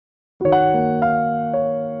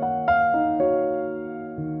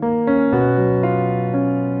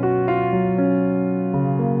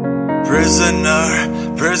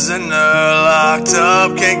Prisoner, prisoner, locked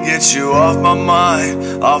up, can't get you off my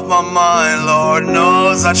mind, off my mind. Lord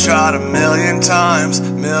knows I tried a million times.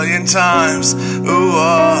 Ooh,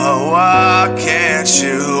 oh, why can't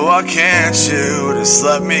you just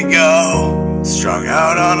let me go? Strung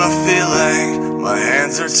out on a feeling, my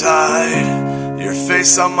hands are tied, your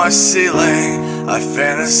face on my ceiling, I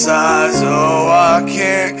fantasize. Oh, I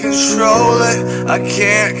can't control it, I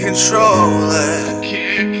can't control it,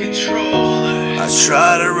 I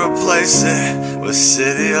try to replace it with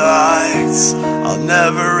city lights, I'll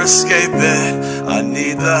never escape it, I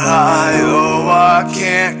need the high. Oh, I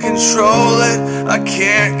can't control it, I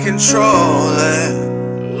can't control it.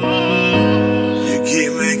 You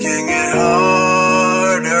keep making it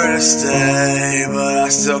harder to stay, but I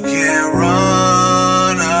still can't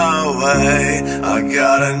run away. I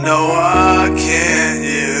gotta know, why can't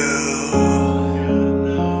you?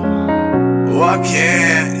 Why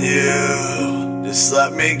can't you just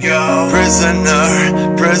let me go?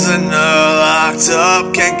 Prisoner, prisoner, locked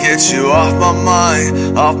up, can't get you off my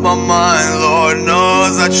mind, off my mind. Lord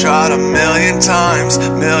knows I tried a million times. Ooh,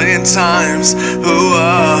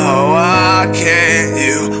 oh, why can't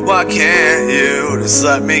you just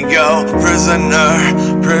let me go?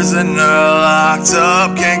 Prisoner, prisoner, locked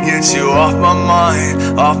up, can't get you off my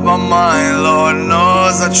mind, off my mind. Lord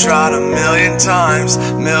knows I tried a million times.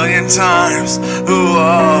 Ooh,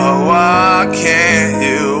 oh, why can't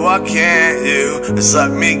you just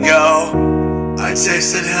let me go? I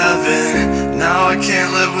tasted heaven, now I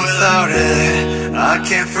can't live without it. I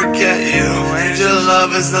can't forget you, and your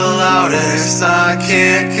love is the loudest. I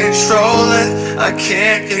can't control it, I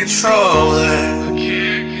can't control it,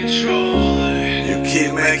 You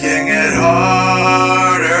keep making it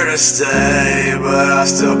harder to stay, but I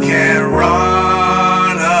still can't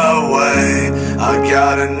run away. I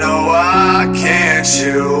gotta know, why can't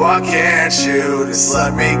you just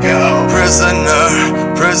let me go?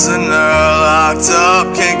 Prisoner, prisoner, locked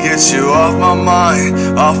up, can't get you off my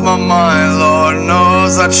mind, off my mind. Lord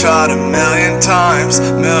knows I tried a million times.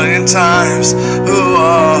 Ooh,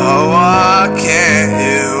 oh, why can't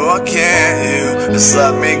you just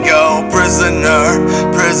let me go? Prisoner,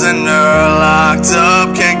 prisoner, locked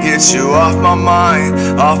up, can't get you off my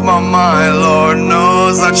mind, off my mind. Lord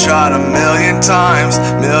knows I tried a million times.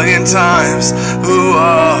 Ooh,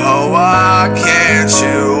 oh, why can't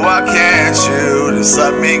you just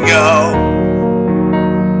let me go?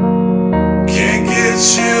 Can't get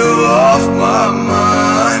you off my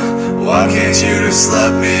mind, why can't you just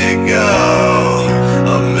let me go?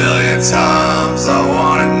 A million times I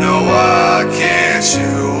wanna know, why can't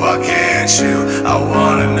you? I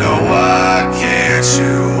wanna know, why can't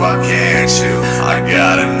you? I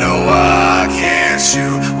gotta know, why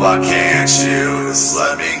can't you just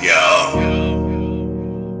let me go?